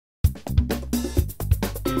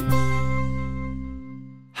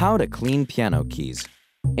How to clean piano keys.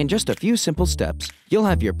 In just a few simple steps, you'll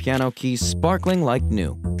have your piano keys sparkling like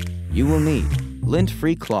new. You will need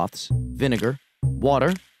lint-free cloths, vinegar,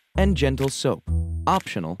 water, and gentle soap.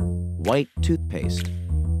 Optional, white toothpaste.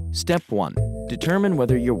 Step 1. Determine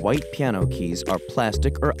whether your white piano keys are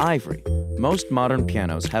plastic or ivory. Most modern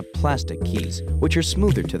pianos have plastic keys, which are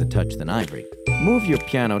smoother to the touch than ivory. Move your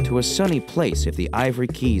piano to a sunny place if the ivory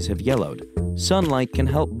keys have yellowed. Sunlight can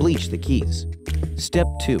help bleach the keys. Step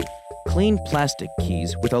 2. Clean plastic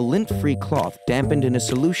keys with a lint-free cloth dampened in a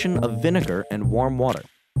solution of vinegar and warm water.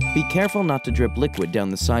 Be careful not to drip liquid down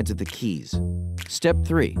the sides of the keys. Step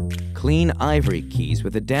 3. Clean ivory keys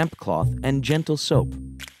with a damp cloth and gentle soap.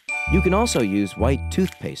 You can also use white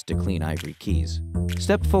toothpaste to clean ivory keys.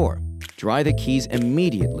 Step 4. Dry the keys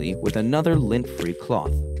immediately with another lint-free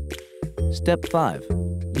cloth. Step 5.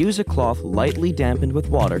 Use a cloth lightly dampened with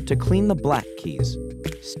water to clean the black keys.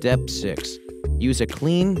 Step 6. Use a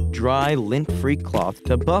clean, dry, lint-free cloth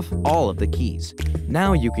to buff all of the keys.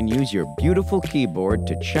 Now you can use your beautiful keyboard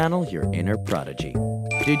to channel your inner prodigy.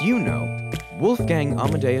 Did you know Wolfgang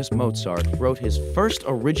Amadeus Mozart wrote his first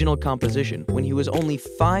original composition when he was only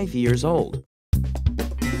 5 years old?